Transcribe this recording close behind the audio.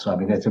So,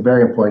 it's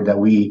very important that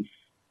we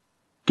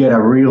get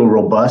a real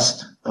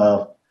robust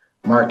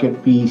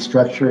market fee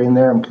structure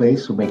in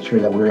place. So make sure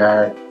that we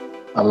are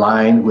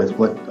aligned with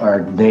what our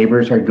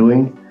neighbors are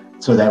doing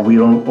so that we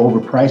don't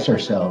overprice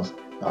ourselves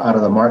out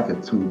of the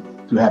market to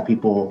have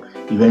people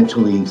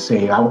eventually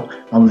say,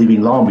 I'm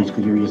leaving Long Beach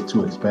because you're just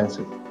too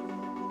expensive.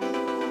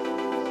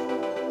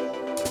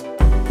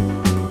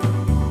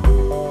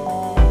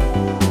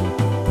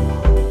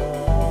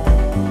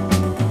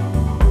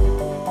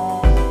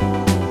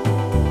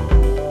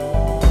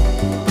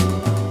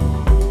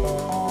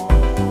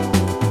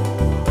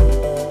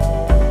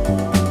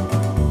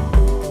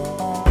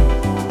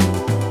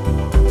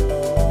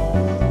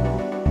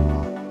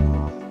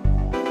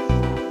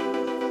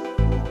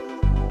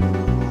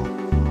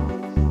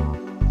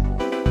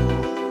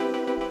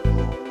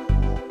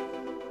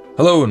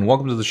 Hello and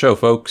welcome to the show,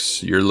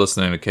 folks. You're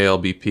listening to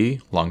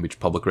KLBP, Long Beach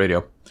Public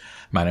Radio.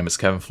 My name is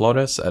Kevin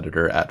Flores,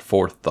 editor at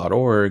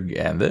Forth.org,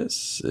 and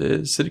this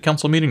is City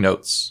Council Meeting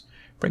Notes,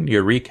 bringing you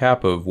a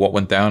recap of what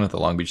went down at the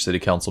Long Beach City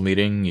Council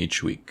meeting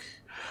each week.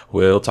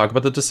 We'll talk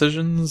about the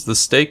decisions, the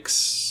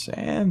stakes,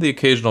 and the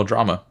occasional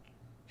drama.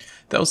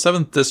 That was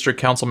 7th District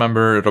Council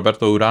member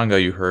Roberto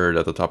Uranga you heard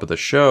at the top of the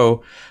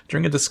show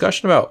during a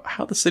discussion about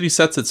how the city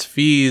sets its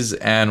fees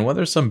and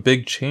whether some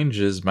big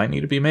changes might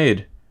need to be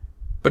made.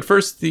 But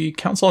first, the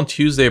council on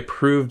Tuesday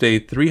approved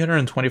a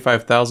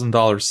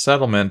 $325,000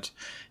 settlement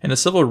in a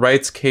civil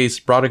rights case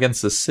brought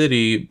against the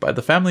city by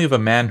the family of a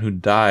man who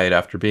died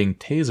after being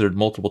tasered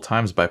multiple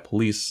times by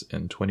police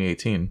in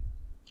 2018.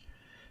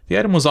 The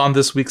item was on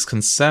this week's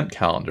consent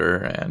calendar,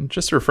 and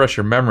just to refresh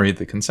your memory,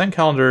 the consent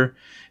calendar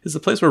is the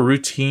place where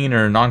routine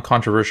or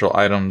non-controversial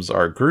items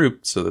are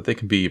grouped so that they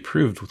can be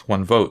approved with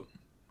one vote.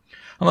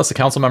 Unless the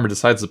council member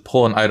decides to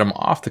pull an item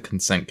off the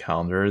consent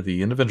calendar,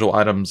 the individual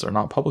items are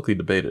not publicly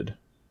debated.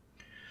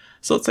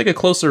 So let's take a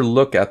closer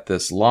look at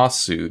this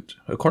lawsuit.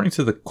 According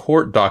to the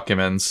court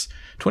documents,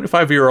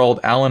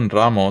 25-year-old Alan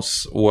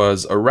Ramos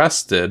was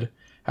arrested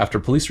after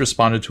police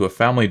responded to a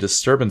family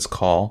disturbance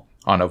call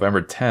on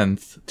November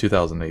 10th,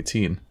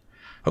 2018.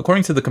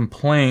 According to the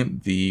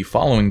complaint, the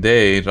following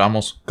day,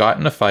 Ramos got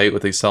in a fight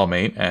with a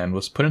cellmate and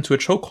was put into a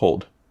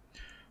chokehold.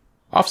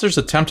 Officers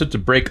attempted to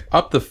break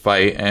up the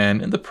fight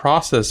and in the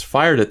process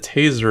fired a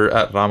taser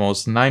at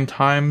Ramos 9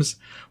 times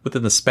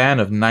within the span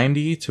of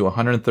 90 to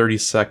 130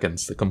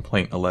 seconds, the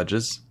complaint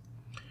alleges.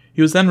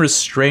 He was then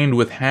restrained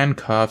with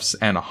handcuffs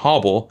and a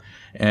hobble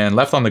and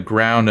left on the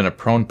ground in a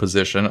prone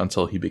position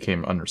until he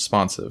became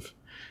unresponsive.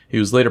 He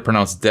was later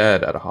pronounced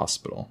dead at a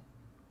hospital.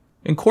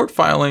 In court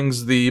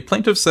filings, the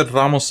plaintiff said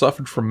Ramos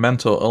suffered from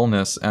mental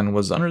illness and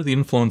was under the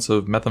influence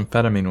of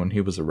methamphetamine when he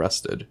was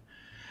arrested.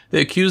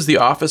 They accused the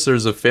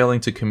officers of failing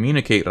to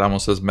communicate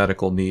Ramos's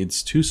medical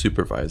needs to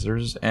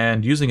supervisors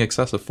and using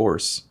excessive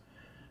force.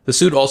 The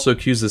suit also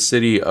accused the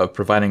city of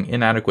providing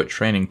inadequate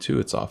training to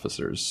its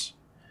officers.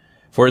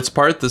 For its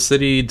part, the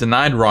city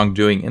denied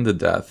wrongdoing in the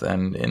death,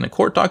 and in a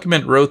court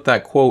document wrote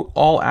that, quote,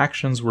 all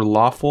actions were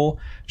lawful,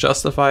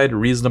 justified,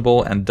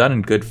 reasonable, and done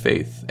in good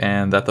faith,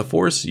 and that the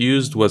force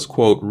used was,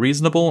 quote,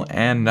 reasonable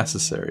and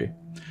necessary.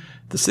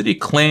 The city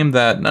claimed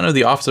that none of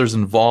the officers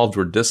involved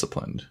were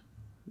disciplined.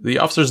 The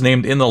officers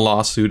named in the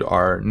lawsuit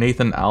are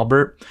Nathan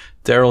Albert,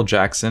 Daryl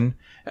Jackson,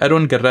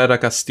 Edwin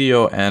Guerrera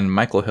Castillo, and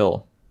Michael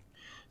Hill.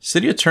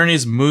 City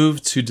attorneys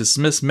moved to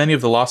dismiss many of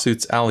the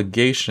lawsuit's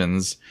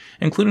allegations,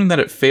 including that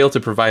it failed to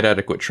provide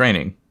adequate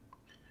training.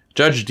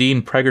 Judge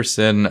Dean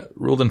Pregerson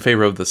ruled in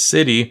favor of the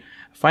city,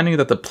 finding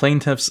that the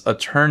plaintiff's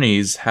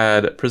attorneys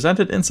had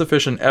presented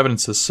insufficient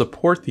evidence to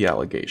support the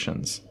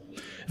allegations.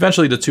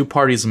 Eventually, the two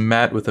parties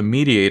met with a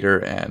mediator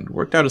and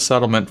worked out a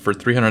settlement for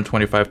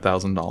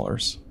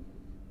 $325,000.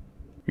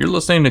 You're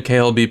listening to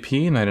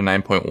KLBP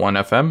 99.1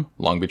 FM,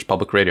 Long Beach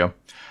Public Radio.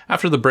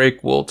 After the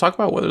break, we'll talk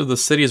about whether the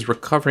city is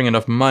recovering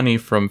enough money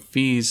from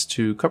fees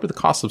to cover the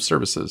cost of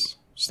services.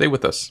 Stay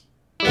with us.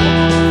 I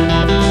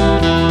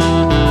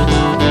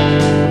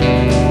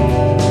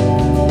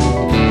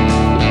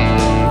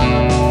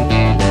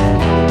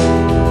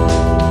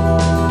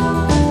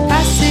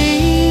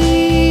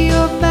see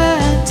your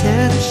mind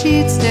tear the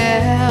sheets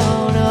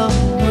down on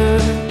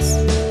words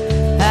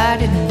I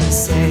didn't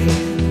say.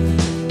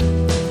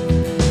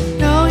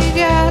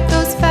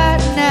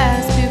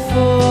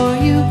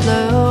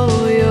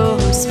 Blow your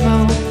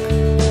smoke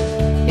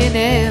in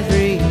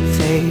every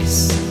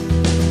face.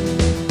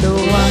 The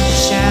one to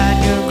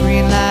shine your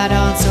green light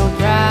on so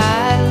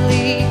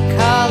brightly,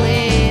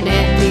 calling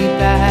envy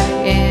by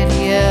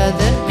any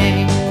other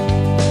name.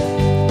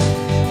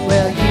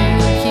 Well, you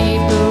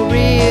keep a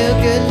real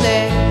good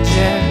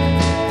ledger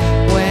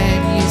when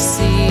you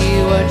see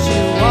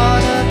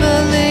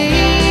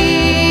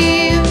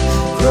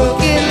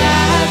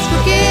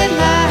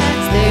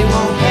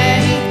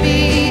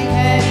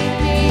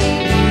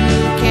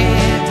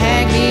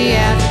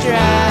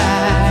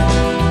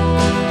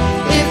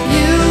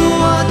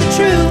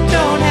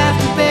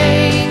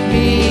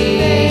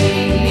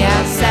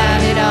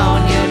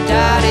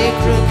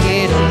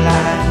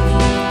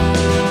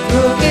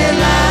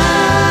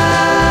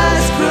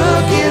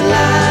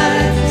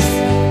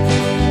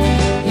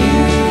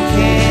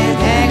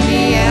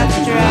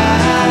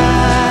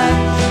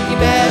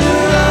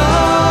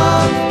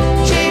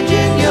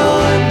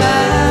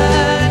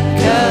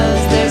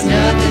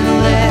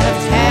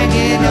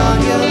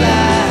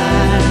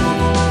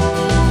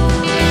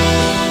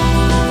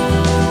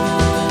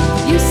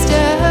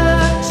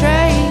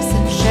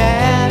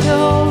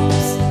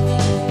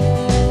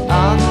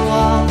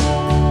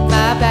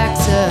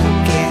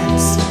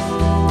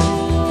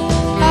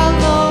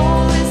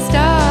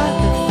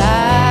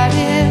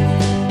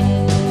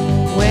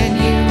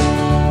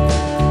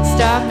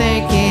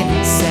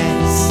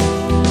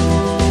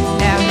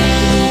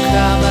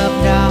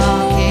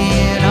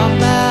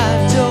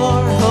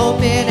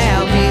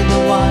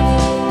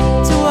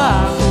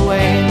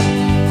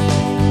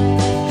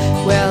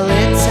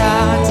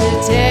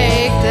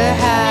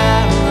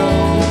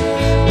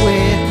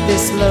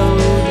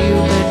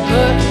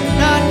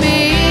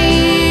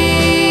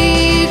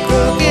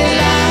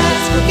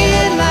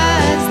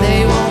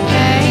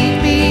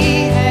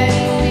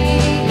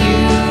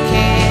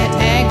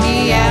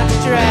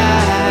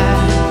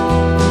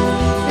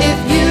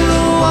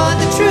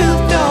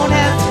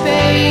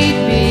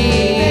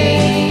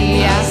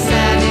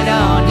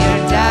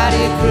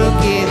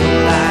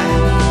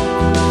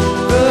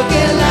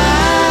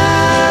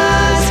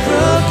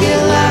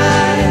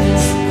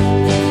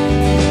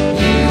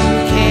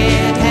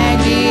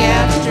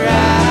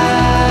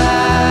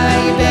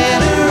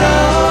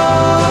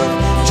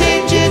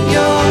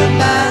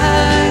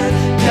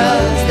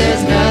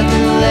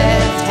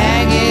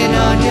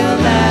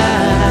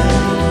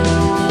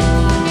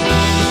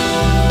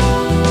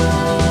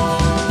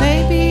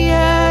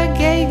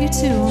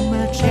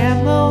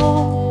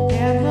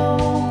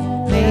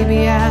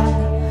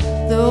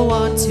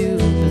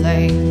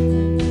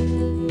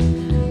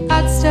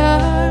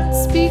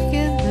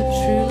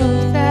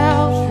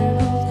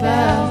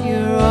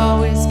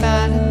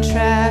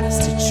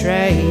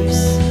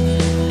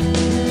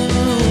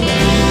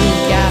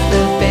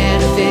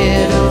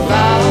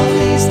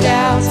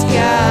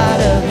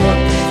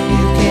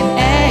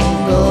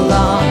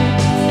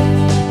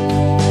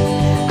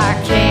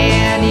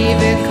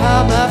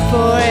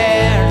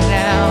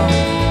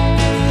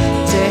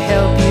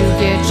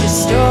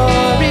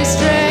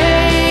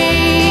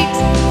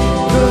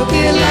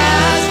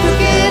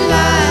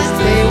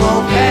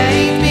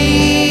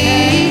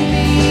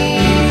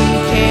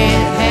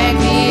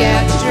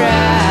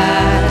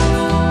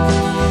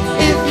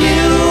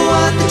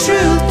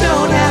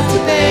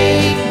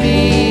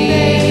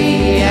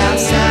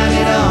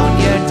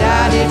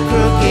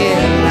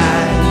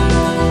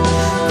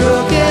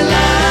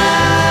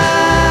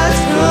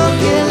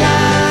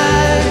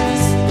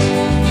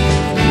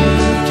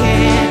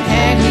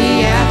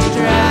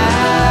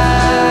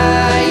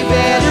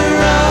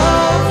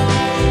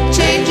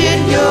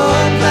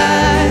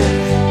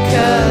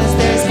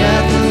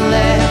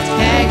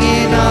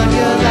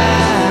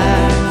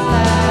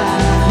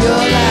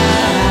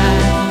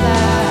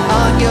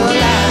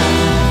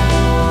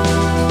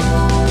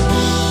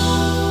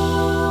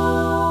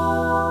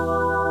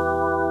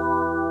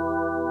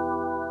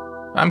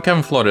I'm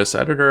Kevin Flores,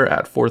 editor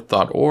at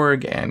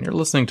Fourth.org, and you're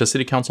listening to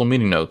City Council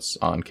Meeting Notes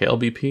on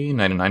KLBP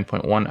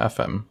 99.1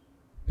 FM.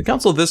 The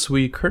Council this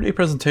week heard a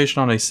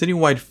presentation on a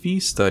citywide fee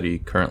study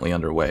currently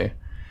underway.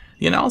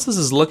 The analysis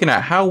is looking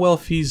at how well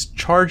fees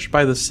charged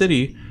by the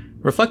city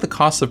reflect the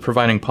costs of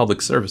providing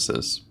public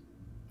services.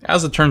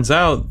 As it turns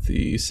out,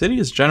 the city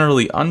is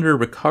generally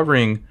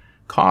under-recovering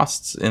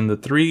costs in the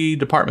 3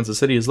 departments the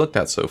city has looked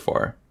at so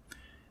far.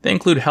 They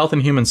include Health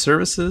and Human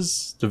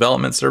Services,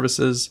 Development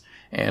Services,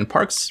 and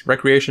Parks,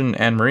 Recreation,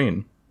 and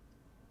Marine.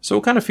 So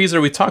what kind of fees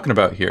are we talking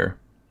about here?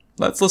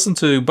 Let's listen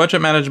to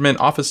Budget Management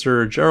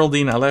Officer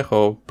Geraldine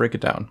Alejo break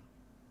it down.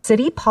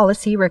 City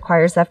policy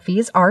requires that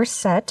fees are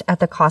set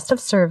at the cost of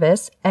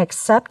service,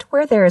 except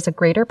where there is a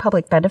greater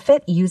public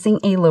benefit using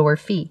a lower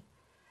fee.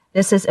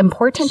 This is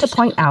important to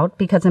point out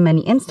because in many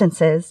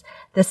instances,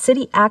 the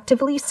city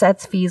actively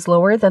sets fees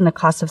lower than the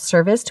cost of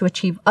service to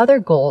achieve other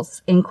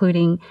goals,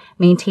 including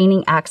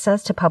maintaining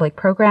access to public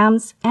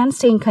programs and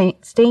staying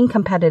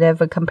competitive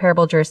with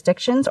comparable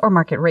jurisdictions or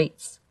market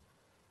rates.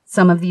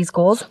 Some of these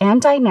goals and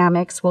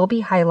dynamics will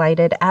be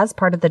highlighted as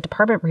part of the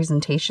department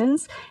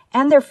presentations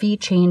and their fee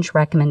change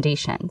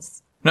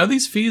recommendations. Now,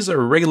 these fees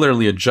are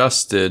regularly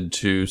adjusted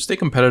to stay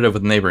competitive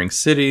with neighboring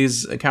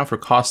cities, account for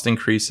cost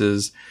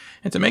increases,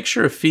 and to make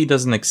sure a fee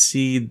doesn't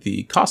exceed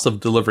the cost of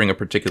delivering a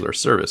particular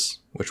service,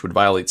 which would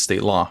violate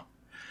state law.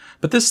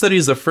 But this study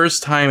is the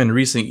first time in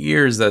recent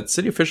years that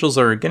city officials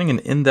are getting an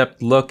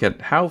in-depth look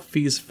at how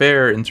fees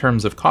fare in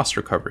terms of cost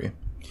recovery.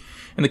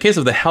 In the case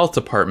of the health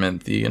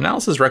department, the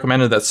analysis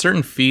recommended that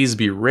certain fees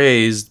be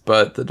raised,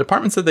 but the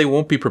department said they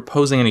won't be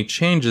proposing any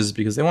changes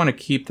because they want to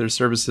keep their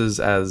services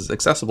as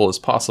accessible as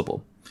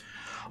possible.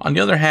 On the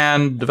other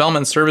hand,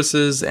 Development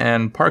Services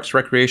and Parks,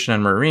 Recreation,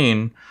 and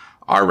Marine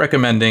are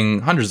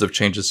recommending hundreds of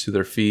changes to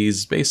their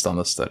fees based on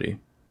the study.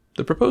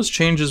 The proposed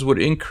changes would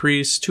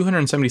increase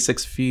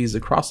 276 fees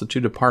across the 2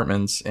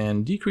 departments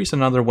and decrease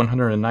another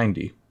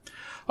 190.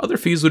 Other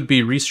fees would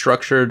be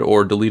restructured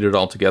or deleted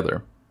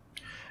altogether.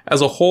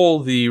 As a whole,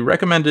 the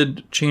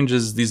recommended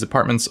changes these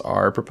departments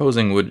are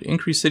proposing would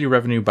increase city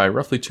revenue by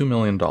roughly $2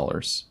 million.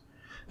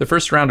 The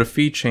first round of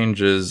fee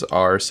changes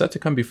are set to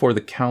come before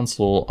the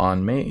council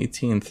on May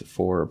 18th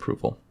for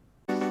approval.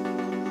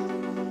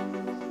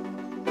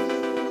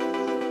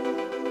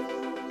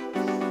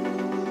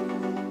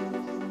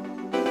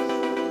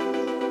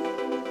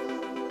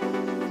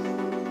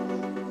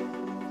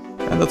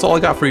 And that's all I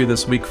got for you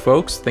this week,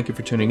 folks. Thank you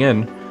for tuning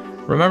in.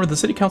 Remember, the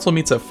City Council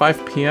meets at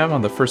 5 p.m.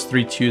 on the first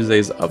 3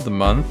 Tuesdays of the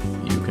month.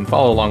 You can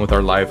follow along with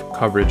our live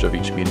coverage of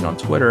each meeting on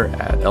Twitter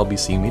at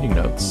LBC Meeting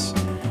Notes.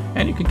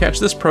 And you can catch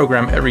this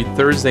program every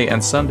Thursday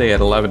and Sunday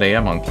at 11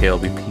 a.m. on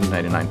KLBP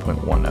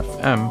 99.1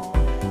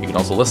 FM. You can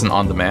also listen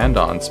on demand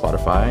on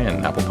Spotify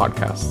and Apple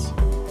Podcasts.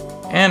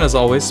 And as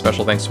always,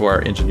 special thanks to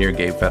our engineer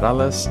Gabe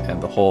Ferrales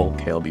and the whole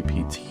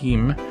KLBP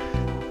team.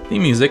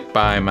 Theme music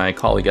by my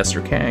colleague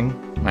Esther Kang.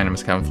 My name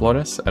is Kevin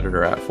Flores,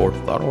 editor at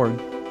Fourth.org.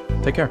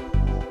 Take care.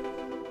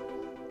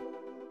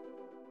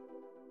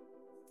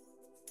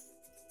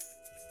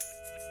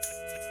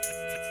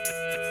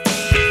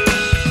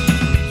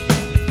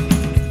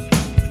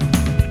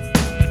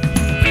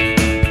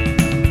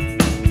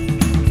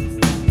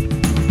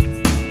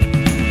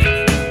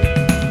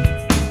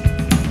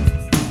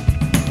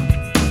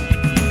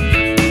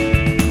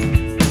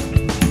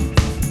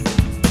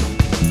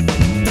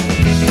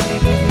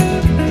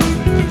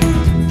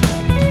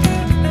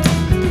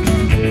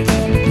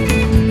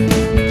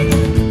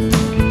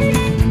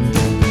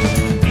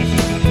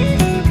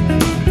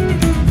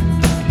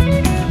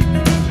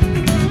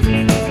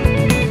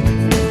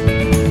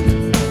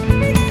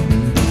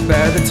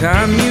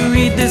 Time you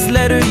read this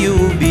letter,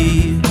 you'll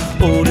be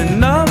old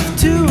enough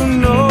to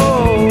know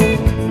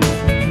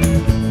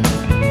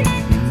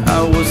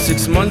I was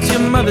 6 months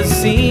your mother's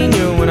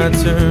senior when I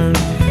turned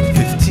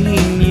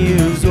 15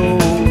 years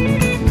old.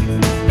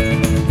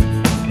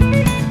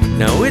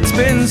 Now it's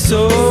been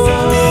so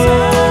long.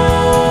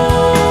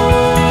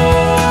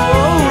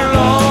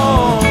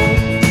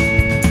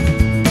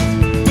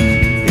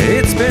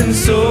 It's been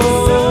so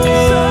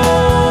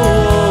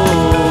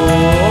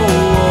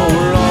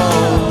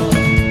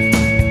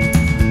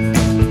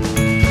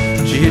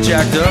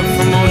jacked up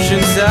from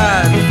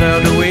Oceanside and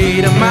found her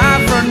way to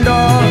my front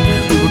door.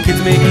 We were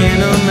kids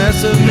making a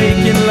mess of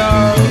making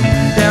love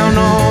down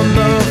on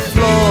the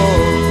floor.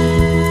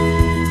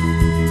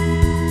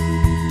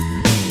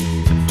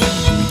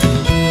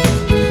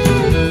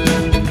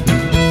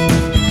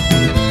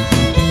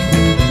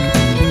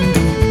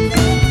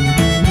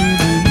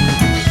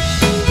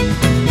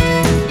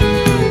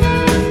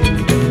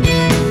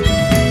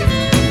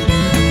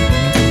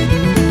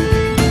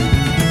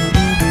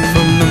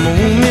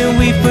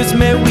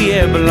 Met, we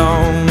had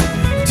belonged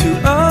to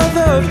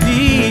other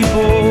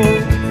people,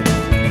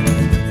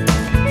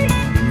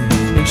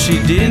 and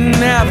she didn't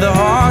have the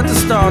heart to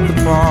start the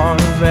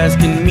part of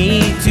asking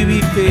me to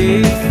be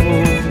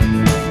faithful.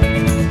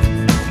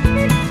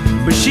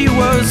 But she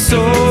was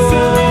so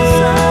wrong.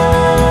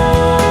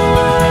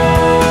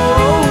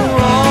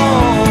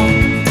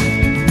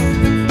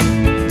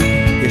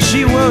 Yeah,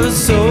 she was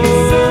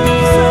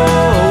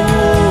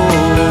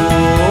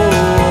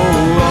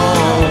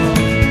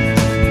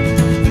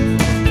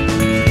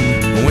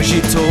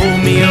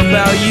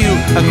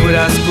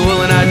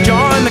when I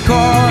joined the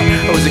corps.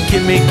 I was a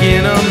kid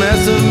making a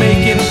mess of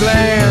making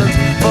plans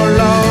for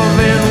love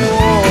and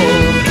war.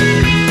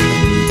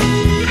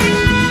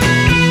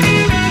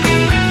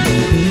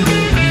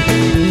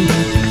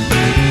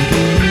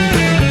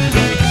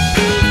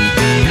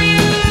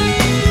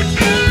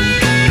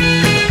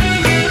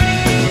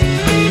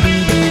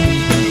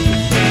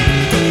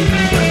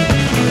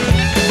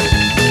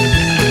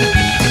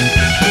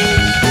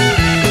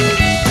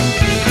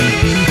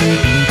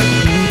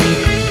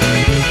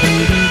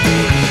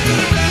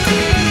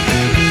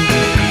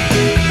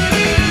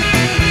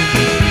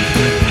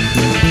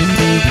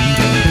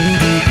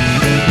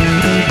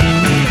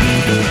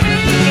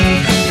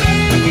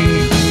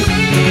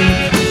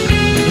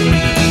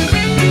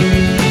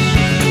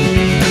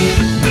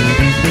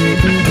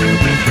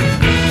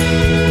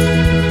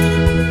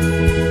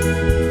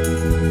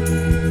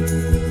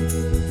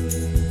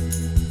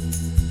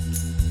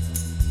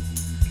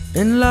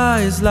 And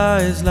lies,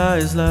 lies,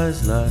 lies,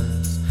 lies,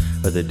 lies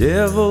are the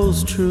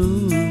devil's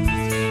truth.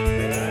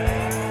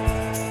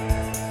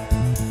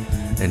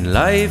 And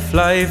life,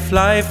 life,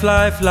 life,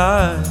 life,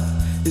 life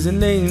is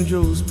an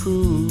angel's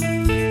proof.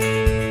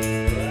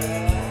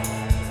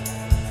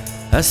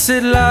 I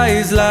said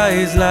lies,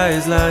 lies,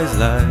 lies, lies,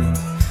 lies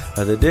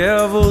are the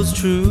devil's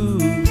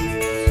truth.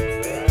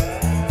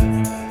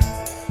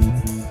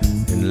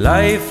 And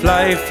life,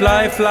 life,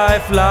 life,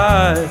 life,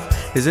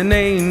 life is an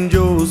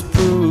angel's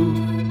proof.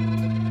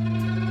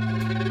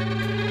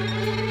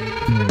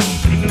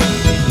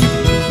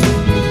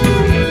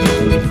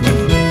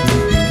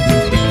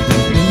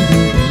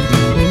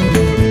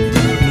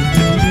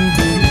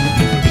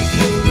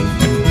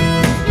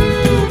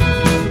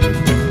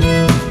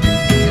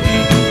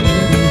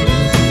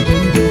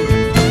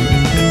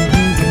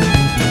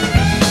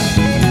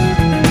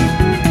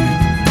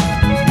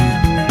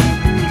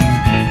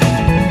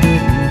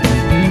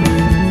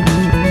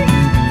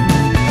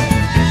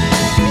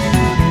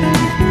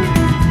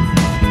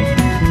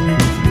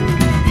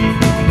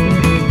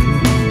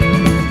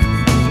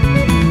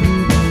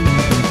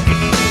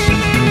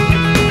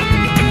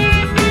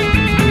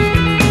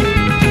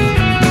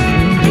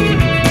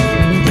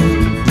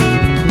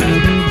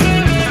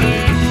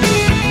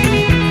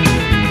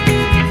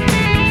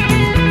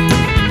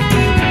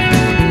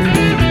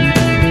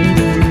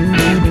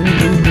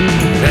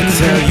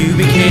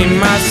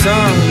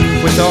 Son,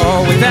 with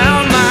or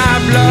without my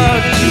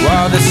blood, you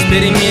are the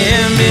spitting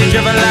image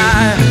of a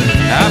lie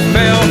I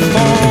fell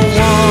for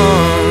once.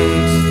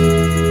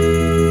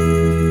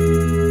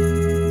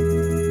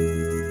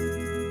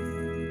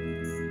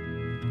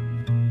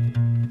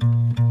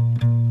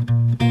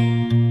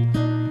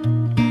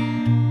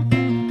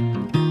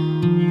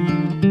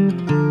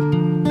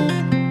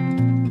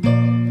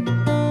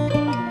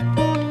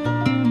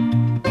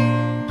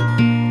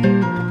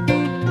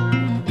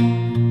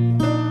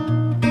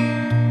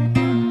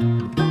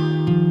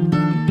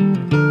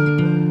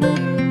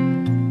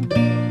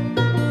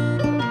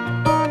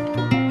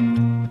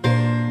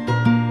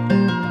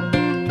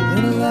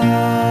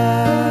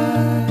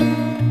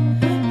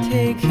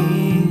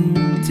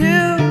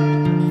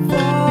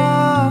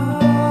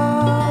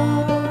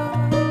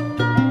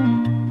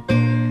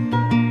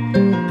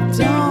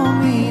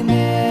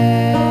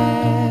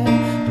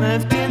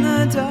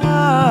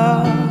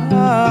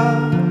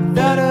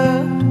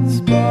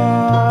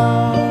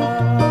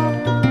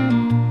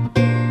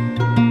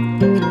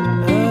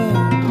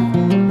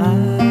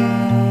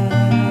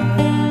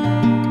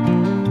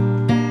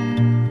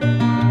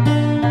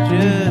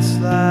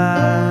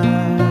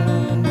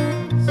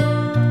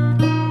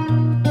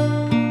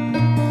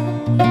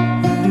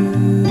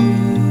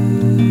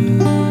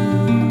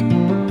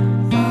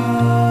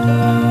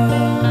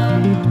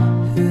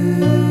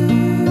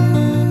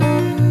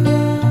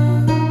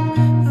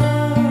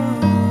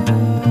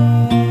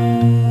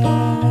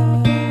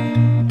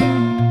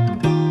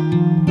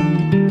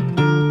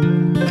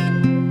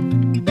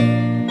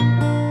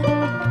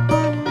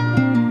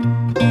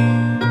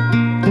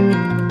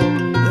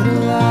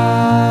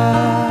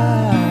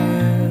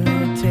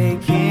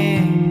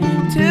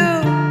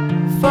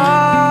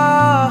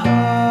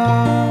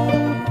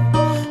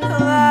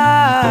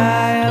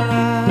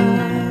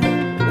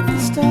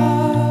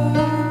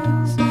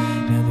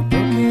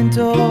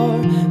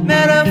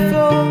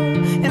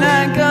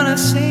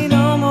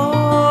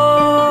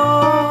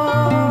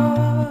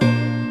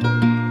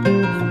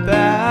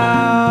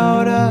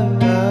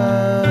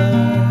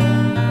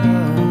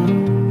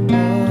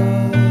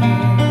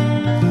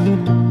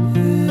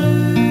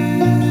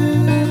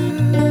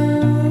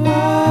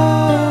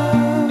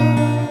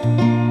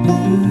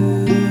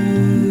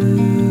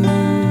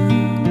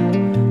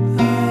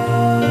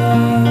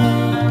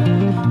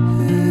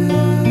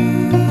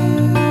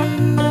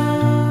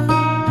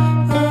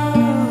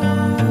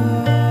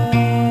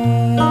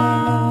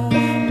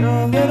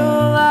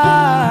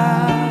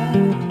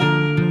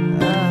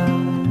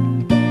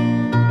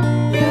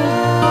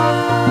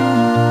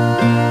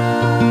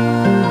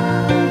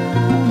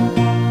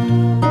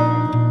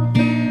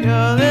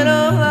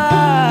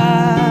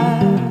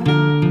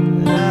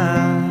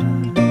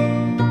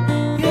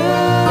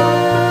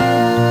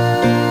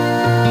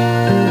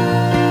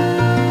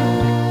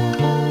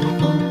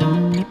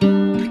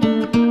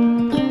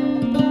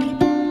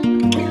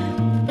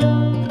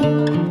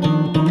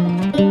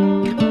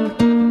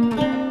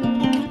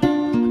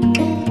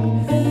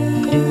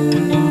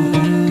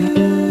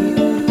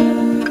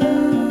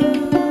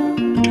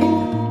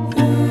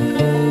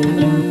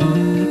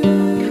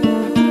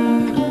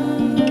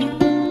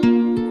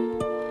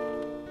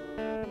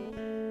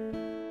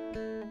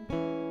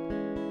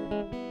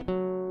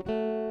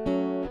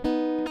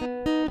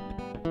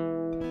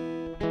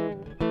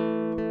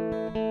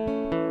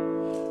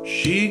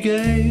 She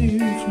gave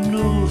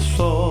no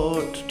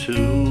thought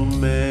to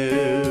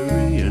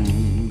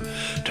marrying,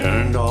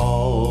 turned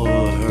all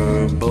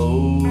her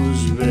beaux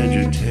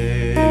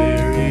vegetarian.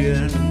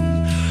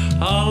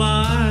 A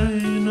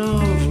line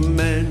of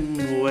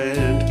men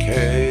went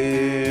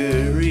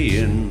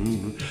carrying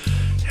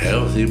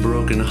healthy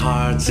broken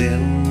hearts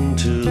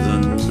into the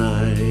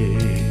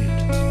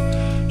night.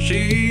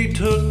 She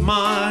took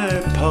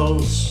my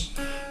pulse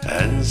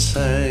and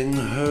sang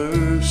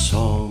her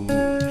song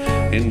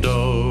in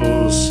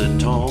dulcet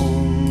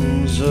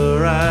tones,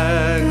 her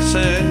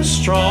accent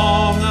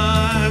strong.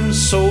 I'm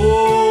so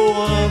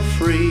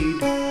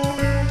afraid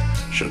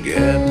she'll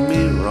get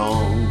me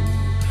wrong,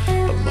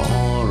 but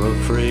more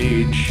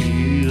afraid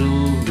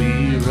she'll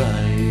be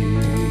right.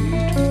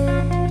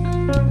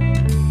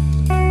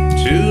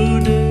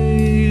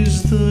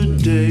 Today's the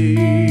day,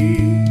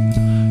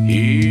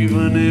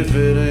 even if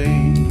it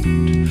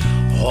ain't.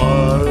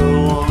 What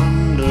a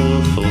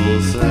wonderful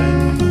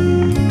thing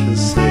to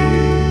say.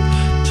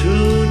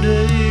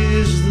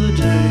 Today's the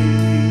day.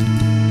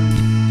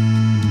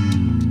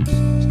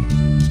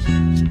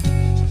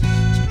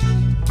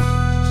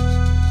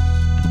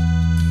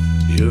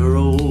 Your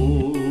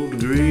old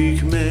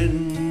Greek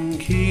men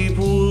keep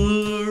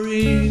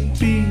worry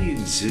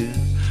beads in.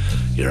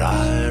 Your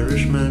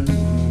Irishman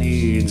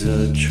needs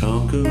a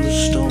chunk of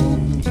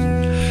stone.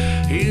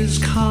 Is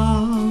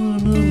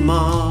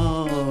Connemara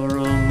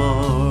a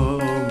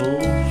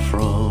marble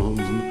from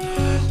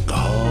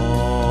Galway?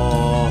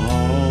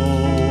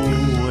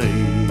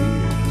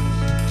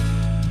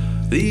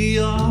 The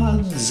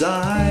odds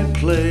I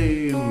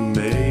play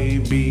may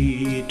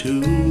be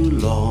too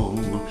long.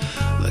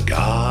 The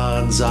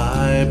gods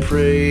I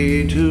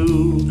pray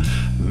to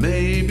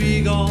may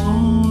be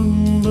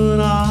gone, but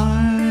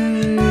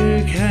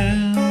I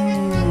can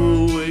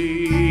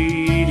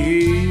wait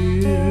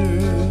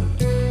here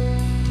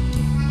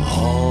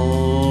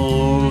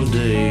all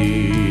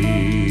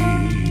day.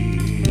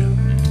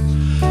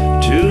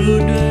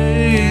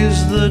 Today's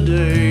the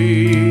day,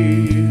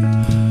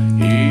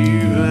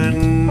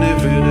 even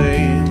if it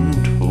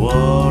ain't.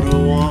 What a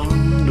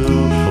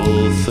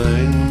wonderful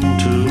thing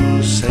to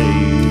say.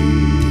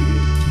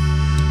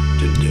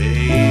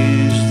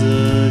 Today's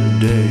the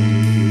day.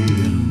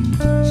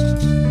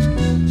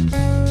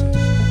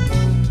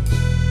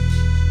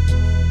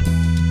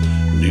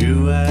 New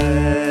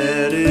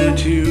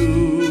attitudes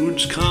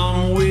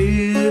come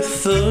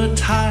with the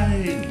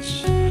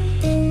tides.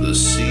 The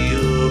sea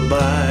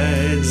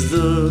abides,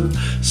 the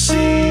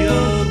sea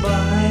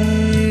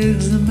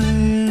abides. The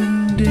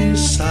man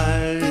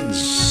decides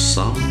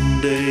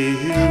someday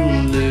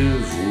he'll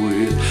live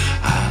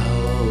without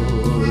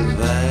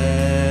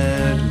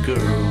that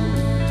girl.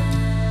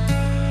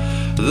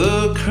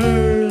 The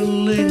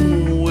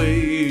curling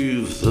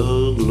wave,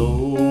 the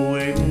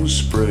glowing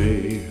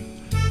spray,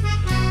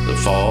 the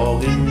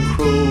fog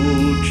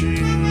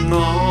encroaching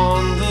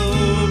on the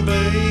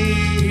bay.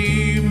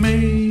 He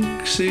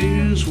makes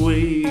his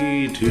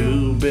way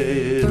to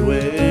bed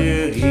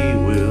where he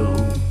will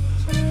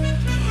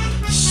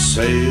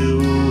sail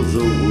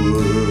the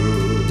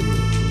world.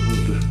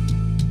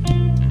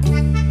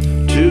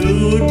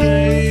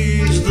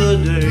 Today's the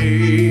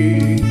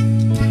day,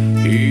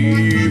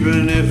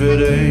 even if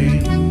it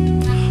ain't.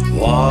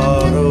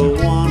 What a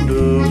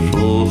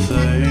wonderful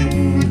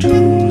thing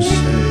to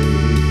say.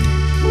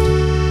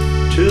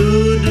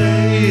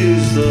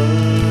 Today's the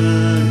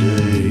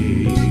day.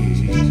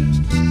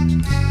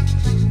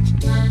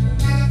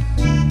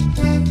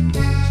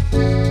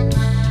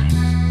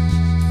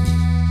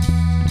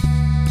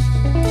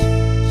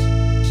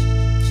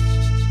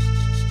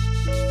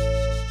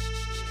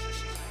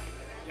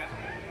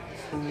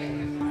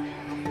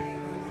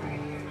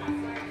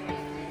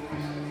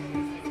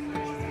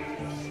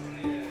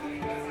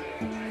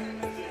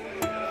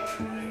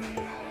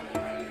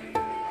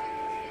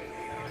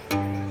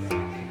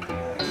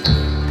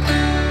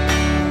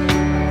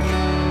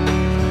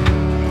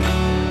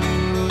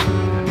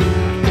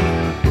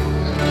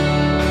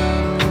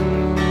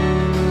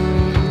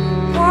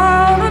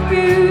 What a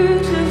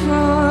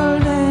beautiful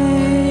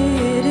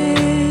day it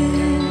is.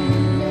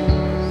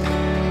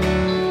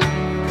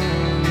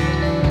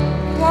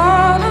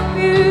 What a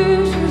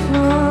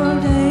beautiful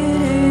day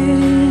it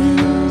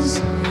is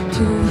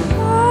to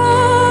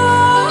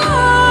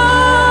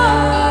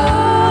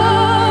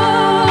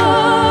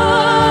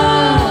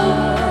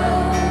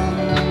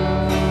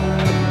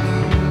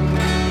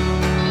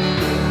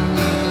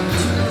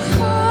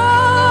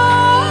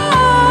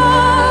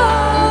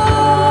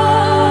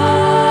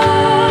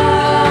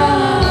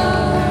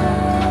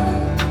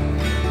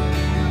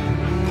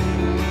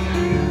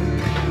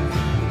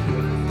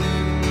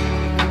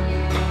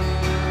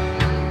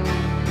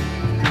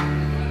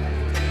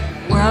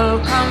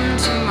welcome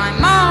to my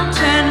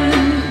mountain.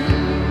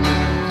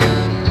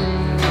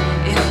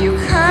 If you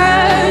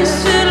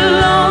curse,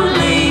 it'll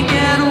only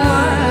get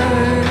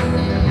worse.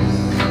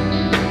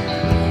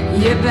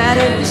 You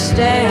better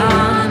stay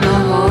on the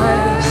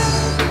horse.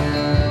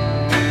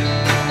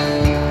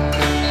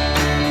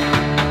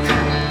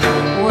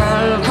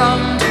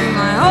 Welcome to my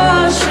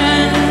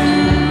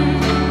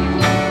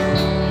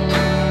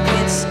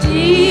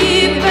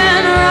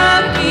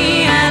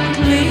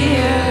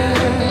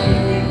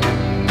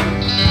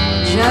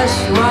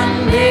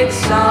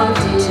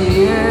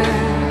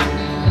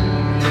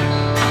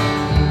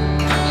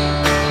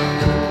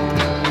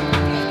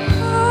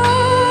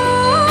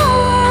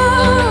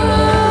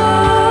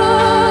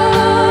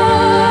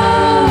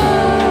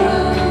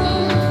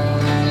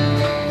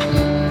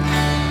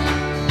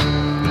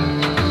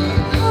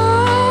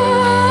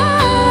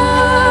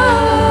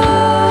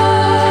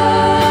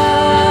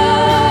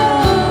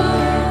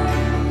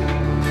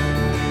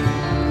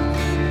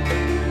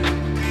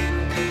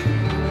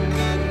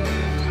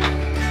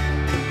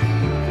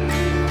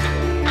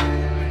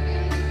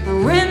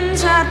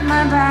at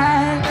my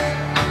back,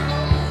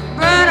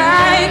 but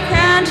I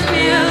can't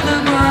feel the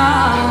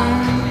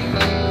ground.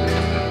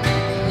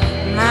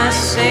 My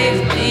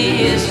safety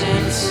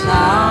isn't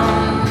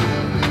sound.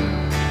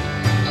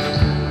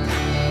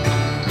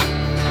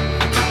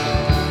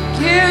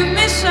 Give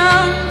me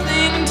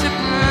something to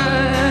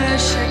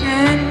brush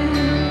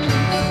against.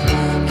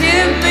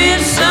 Give me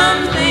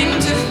something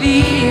to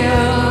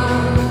feel.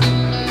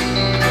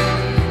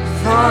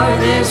 For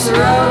this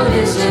road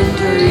isn't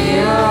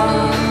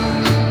real.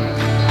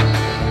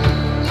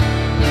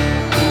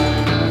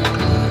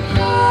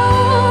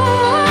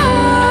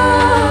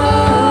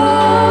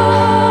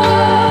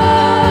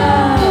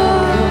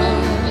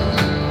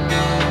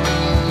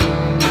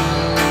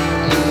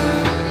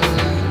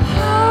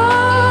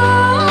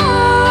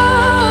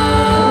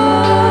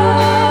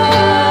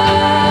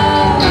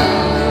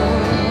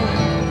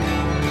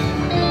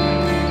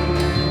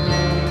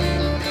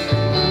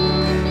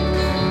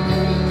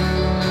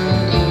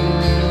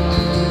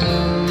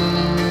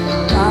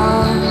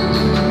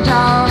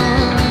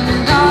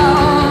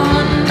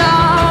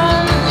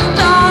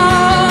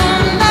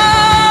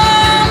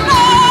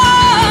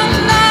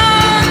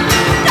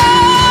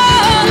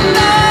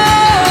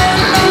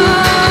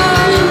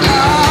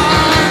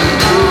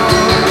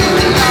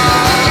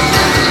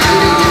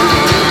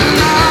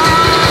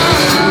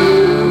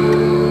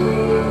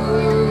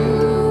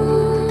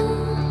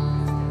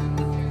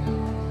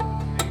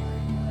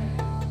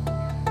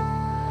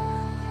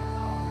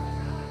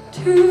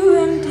 Two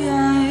empty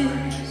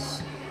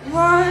eyes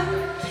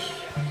watch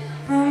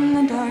from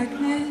the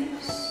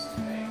darkness.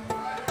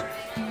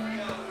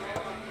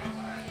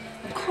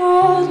 A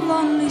cold,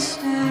 lonely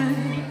stare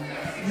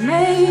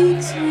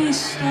makes me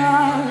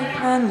stop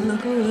and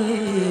look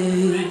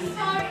away.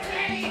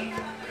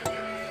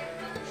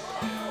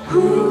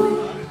 Who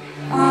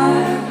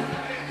are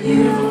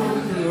you?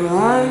 Who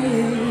are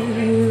you?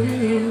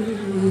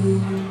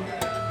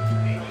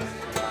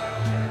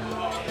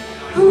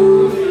 Who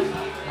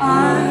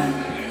are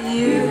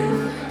you?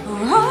 Who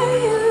are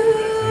you?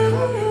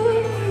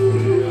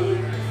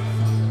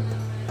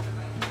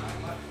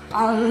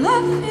 I'll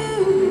love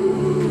you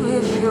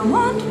if you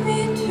want me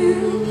to.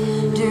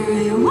 Do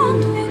you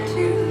want me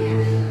to?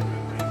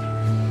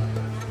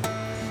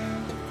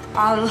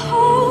 I'll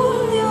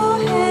hold your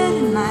head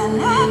in my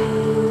lap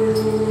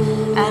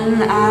and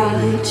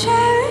I'll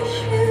cherish